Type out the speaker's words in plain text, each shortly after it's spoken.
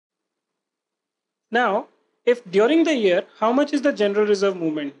Now, if during the year, how much is the general reserve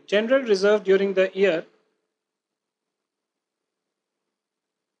movement? General reserve during the year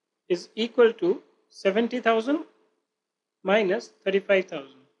is equal to 70,000 minus 35,000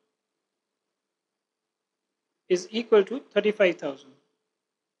 is equal to 35,000.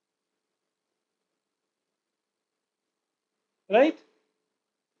 Right?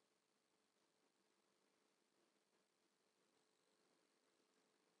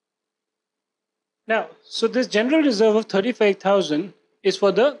 Now, so this general reserve of 35,000 is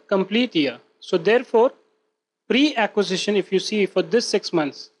for the complete year. So therefore, pre-acquisition, if you see for this 6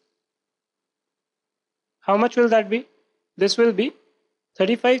 months, how much will that be? This will be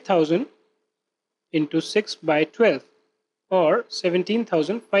 35,000 into 6 by 12 or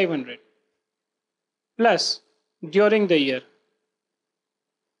 17,500 plus during the year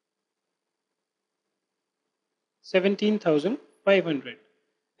 17,500,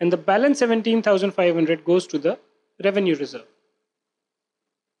 and the balance 17,500 goes to the revenue reserve,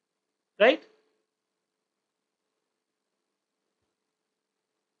 right?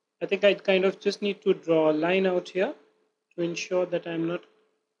 I think I kind of just need to draw a line out here to ensure that I'm not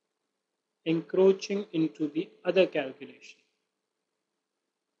encroaching into the other calculation.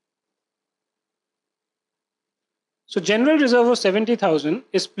 So general reserve of 70,000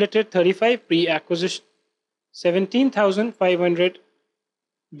 is split at 35 pre-acquisition, 17,500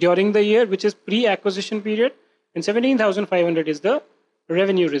 during the year, which is pre-acquisition period, and 17,500 is the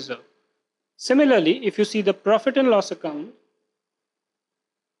revenue reserve. Similarly, if you see the profit and loss account,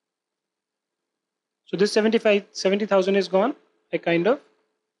 so this 70,000 is gone. I kind of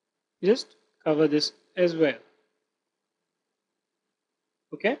just cover this as well.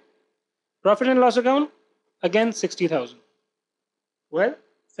 Okay. Profit and loss account, again 60,000. Well,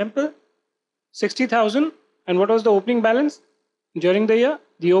 simple. 60,000, and what was the opening balance during the year?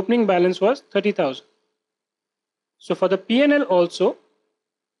 The opening balance was 30,000. So for the P&L also,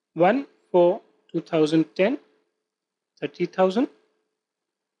 1/4/2010, 30,000,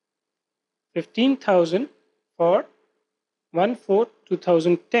 15,000 for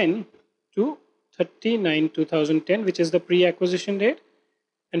 1/4/2010 to 39/2010, which is the pre-acquisition date,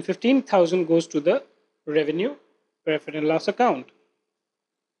 and 15,000 goes to the revenue profit and loss account.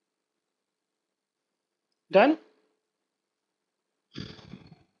 Done?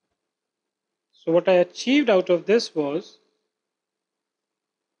 So what I achieved out of this was,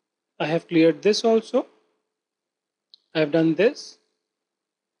 I have cleared this also, I have done this,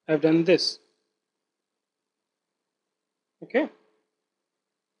 I have done this. Okay.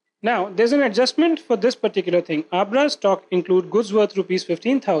 Now there's an adjustment for this particular thing. Abra's stock include goods worth rupees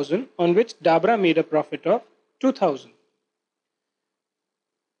 15,000 on which Dabra made a profit of 2,000.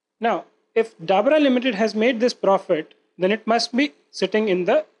 Now if Dabra Limited has made this profit, then it must be sitting in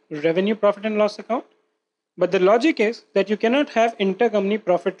the revenue profit and loss account. But the logic is that you cannot have intercompany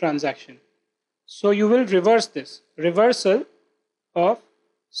profit transaction. So you will reverse this, reversal of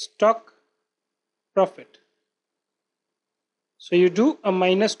stock profit. So you do a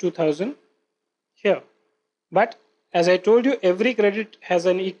minus 2,000 here. But as I told you, every credit has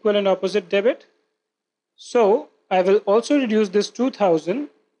an equal and opposite debit. So I will also reduce this 2,000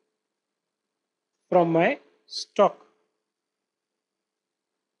 from my stock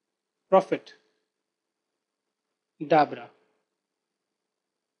profit, Dabra.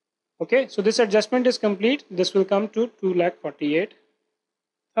 Okay, so this adjustment is complete. This will come to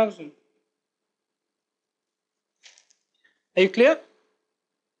 2,48,000. Are you clear?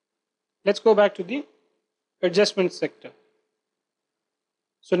 Let's go back to the adjustment sector.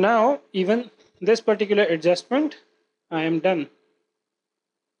 So now even this particular adjustment, I am done.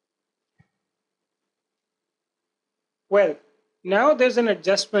 Well, now there's an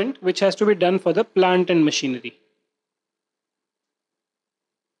adjustment which has to be done for the plant and machinery.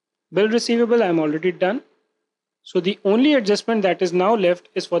 Bill receivable I am already done. So the only adjustment that is now left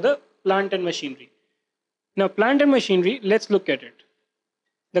is for the plant and machinery. Now plant and machinery, let's look at it.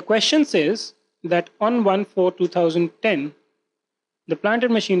 The question says that on 1/4/2010, the plant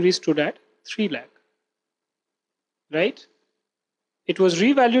and machinery stood at 3 lakh. Right? It was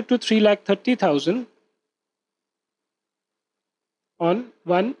revalued to 3,30,000 on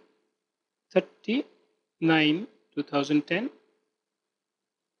 1/39/2010.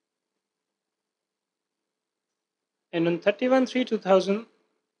 And on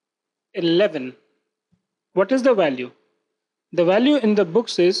 31/3/2011, what is the value? The value in the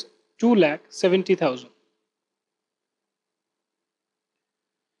books is 2,70,000.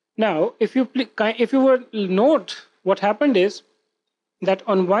 Now, if you were note, what happened is that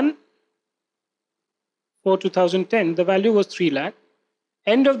on 1/4/2010, the value was 3 lakh,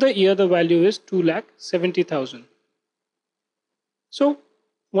 End of the year, the value is 2,70,000. So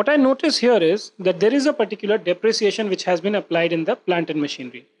what I notice here is that there is a particular depreciation which has been applied in the plant and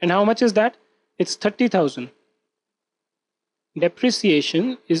machinery. And how much is that? It's 30,000.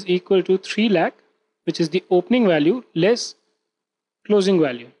 Depreciation is equal to 3 lakh, which is the opening value less closing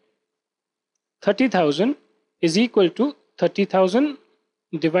value. 30,000 is equal to 30,000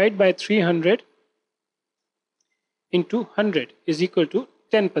 divided by 300 into 100 is equal to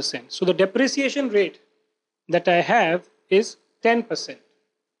 10%. So the depreciation rate that I have is 10%.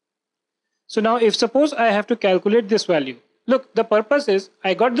 So now if suppose I have to calculate this value, look, the purpose is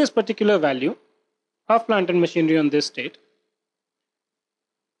I got this particular value of plant and machinery on this date.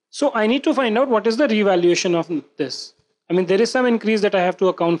 So I need to find out what is the revaluation of this. I mean, there is some increase that I have to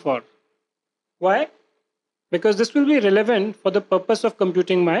account for. Why? Because this will be relevant for the purpose of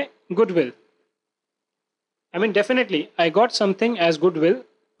computing my goodwill. I mean, definitely I got something as goodwill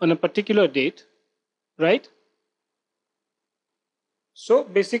on a particular date, right? So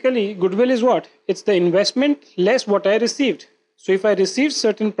basically goodwill is what? It's the investment less what I received. So if I received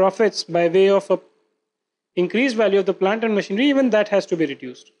certain profits by way of a increased value of the plant and machinery, even that has to be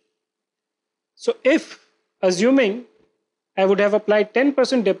reduced. So if assuming I would have applied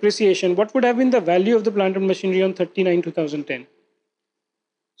 10% depreciation, what would have been the value of the plant and machinery on 39/2010?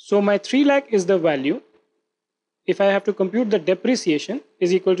 So my 3 lakh is the value. If I have to compute the depreciation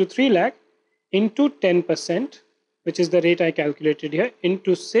is equal to 3 lakh into 10%, which is the rate I calculated here,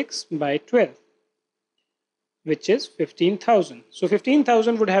 into 6 by 12, which is 15,000. So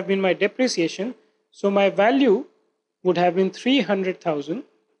 15,000 would have been my depreciation. So my value would have been 300,000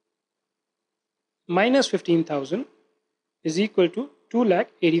 minus 15,000 is equal to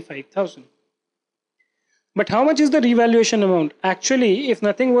 2,85,000. But how much is the revaluation amount? Actually, if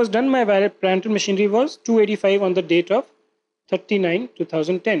nothing was done, my plant and machinery was 285 on the date of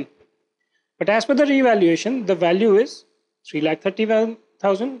 39/2010. But as per the revaluation, the value is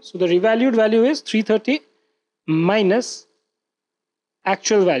 3,30,000. So the revalued value is 330 minus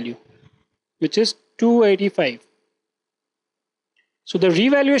actual value, which is 285. So the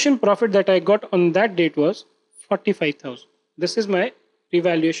revaluation profit that I got on that date was 45,000. This is my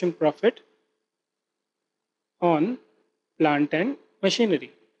revaluation profit on plant and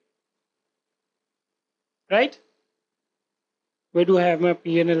machinery. Right? Where do I have my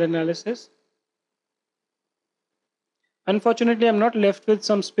P&L analysis? Unfortunately, I'm not left with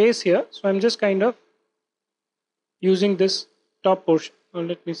some space here, so I'm just kind of using this top portion. Oh,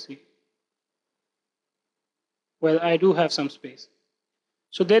 let me see. Well, I do have some space.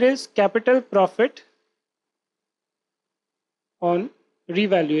 So there is capital profit on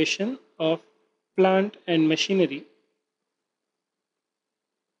revaluation of plant and machinery.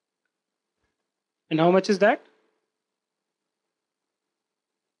 And how much is that?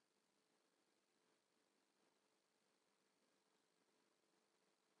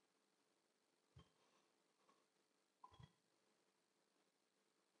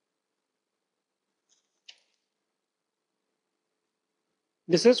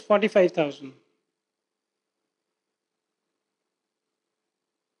 This is 45,000.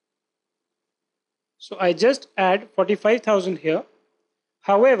 So I just add 45,000 here.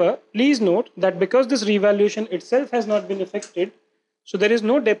 However, please note that because this revaluation itself has not been affected, so there is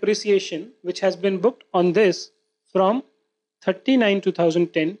no depreciation which has been booked on this from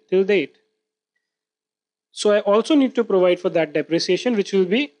 39/2010 till date. So I also need to provide for that depreciation, which will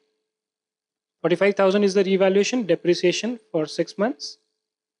be 45,000 is the revaluation depreciation for 6 months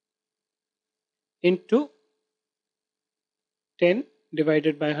into 10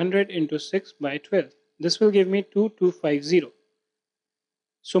 divided by 100 into 6 by 12. This will give me 2250.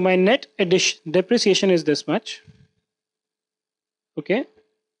 So my net depreciation is this much. Okay.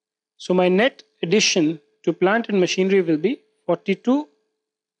 So my net addition to plant and machinery will be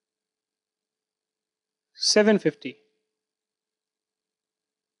 42,750.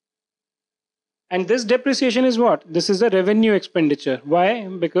 And this depreciation is what? This is a revenue expenditure. Why?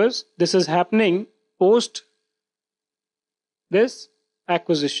 Because this is happening post this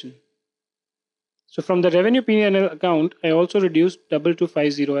acquisition. So from the revenue P&L account, I also reduced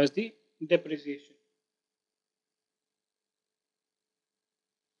 2250 as the depreciation.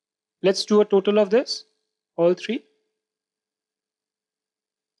 Let's do a total of this, all three.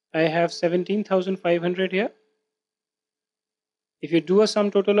 I have 17,500 here. If you do a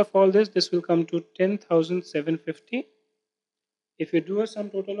sum total of all this will come to 10,750. If you do a sum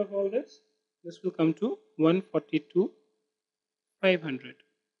total of all this will come to 142,500.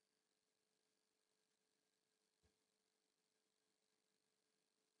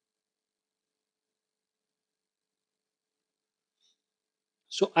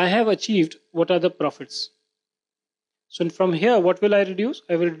 So I have achieved what are the profits. So from here, what will I reduce?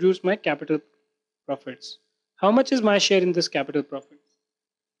 I will reduce my capital profits. How much is my share in this capital profits?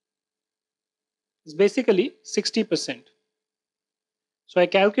 It's basically 60%. So I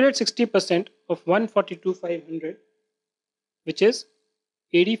calculate 60% of 142,500, which is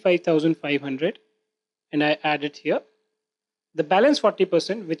 85,500, and I add it here. The balance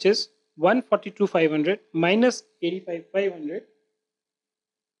 40%, which is 142,500 minus 85,500,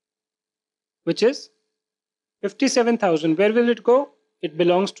 which is 57,000. Where will it go? It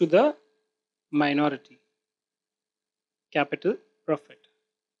belongs to the minority capital profit.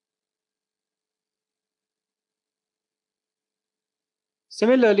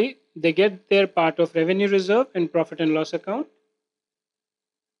 Similarly, they get their part of revenue reserve and profit and loss account,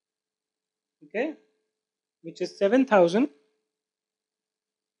 okay, which is 7,000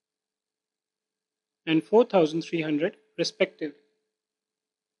 and 4,300 respectively.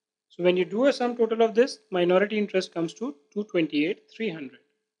 So when you do a sum total of this, minority interest comes to 228,300.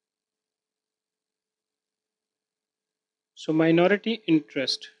 So minority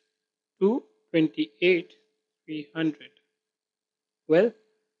interest 228,300. Well,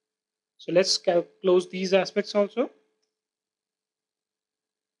 so let's close these aspects also.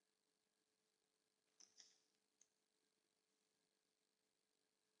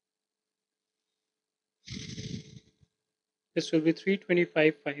 This will be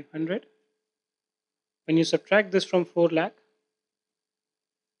 325,500. When you subtract this from 4 lakh, it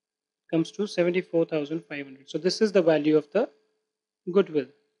comes to 74,500. So this is the value of the goodwill.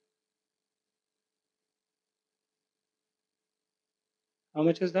 How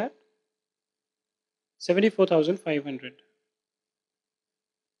much is that? 74,500.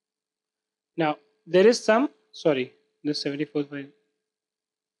 Now, there is some, sorry, this 74,500.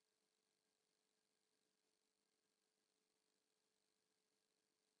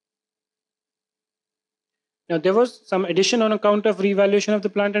 Now, there was some addition on account of revaluation of the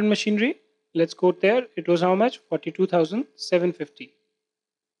plant and machinery. Let's go there. It was how much? 42,750.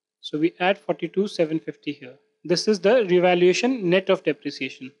 So we add 42,750 here. This is the revaluation net of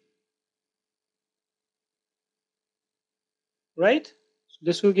depreciation. Right? So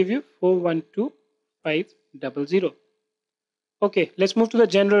this will give you 412,500. Okay, let's move to the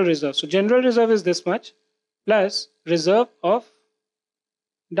general reserve. So general reserve is this much plus reserve of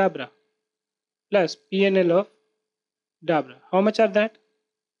Dabra plus P&L of Dabra. How much are that?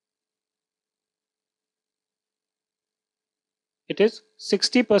 It is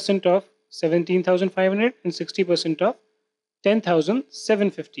 60% of 17,500 and 60% of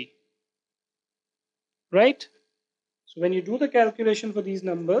 10,750. Right? So when you do the calculation for these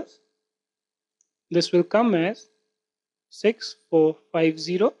numbers, this will come as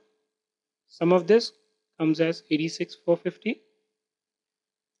 6450. Sum of this comes as 86,450.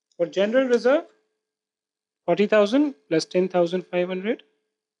 For general reserve, 40,000 plus 10,500,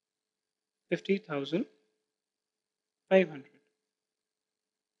 50,500.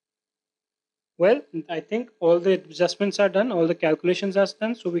 Well, I think all the adjustments are done, all the calculations are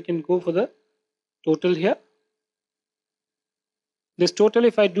done, so we can go for the total here. This total,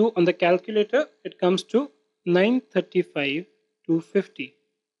 if I do on the calculator, it comes to 935,250.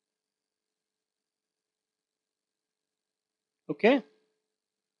 Okay.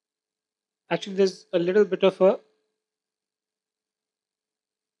 Actually, there's a little bit of a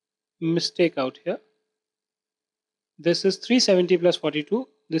mistake out here. This is 370 plus 42.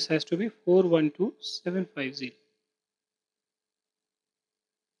 This has to be 412,750.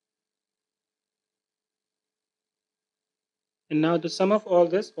 And now the sum of all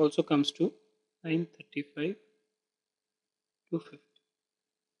this also comes to 935,250.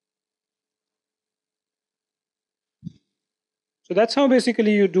 So that's how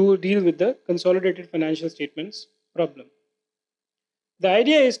basically you deal with the consolidated financial statements problem. The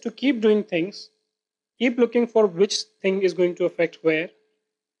idea is to keep doing things, keep looking for which thing is going to affect where,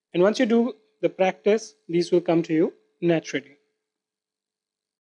 and once you do the practice, these will come to you naturally.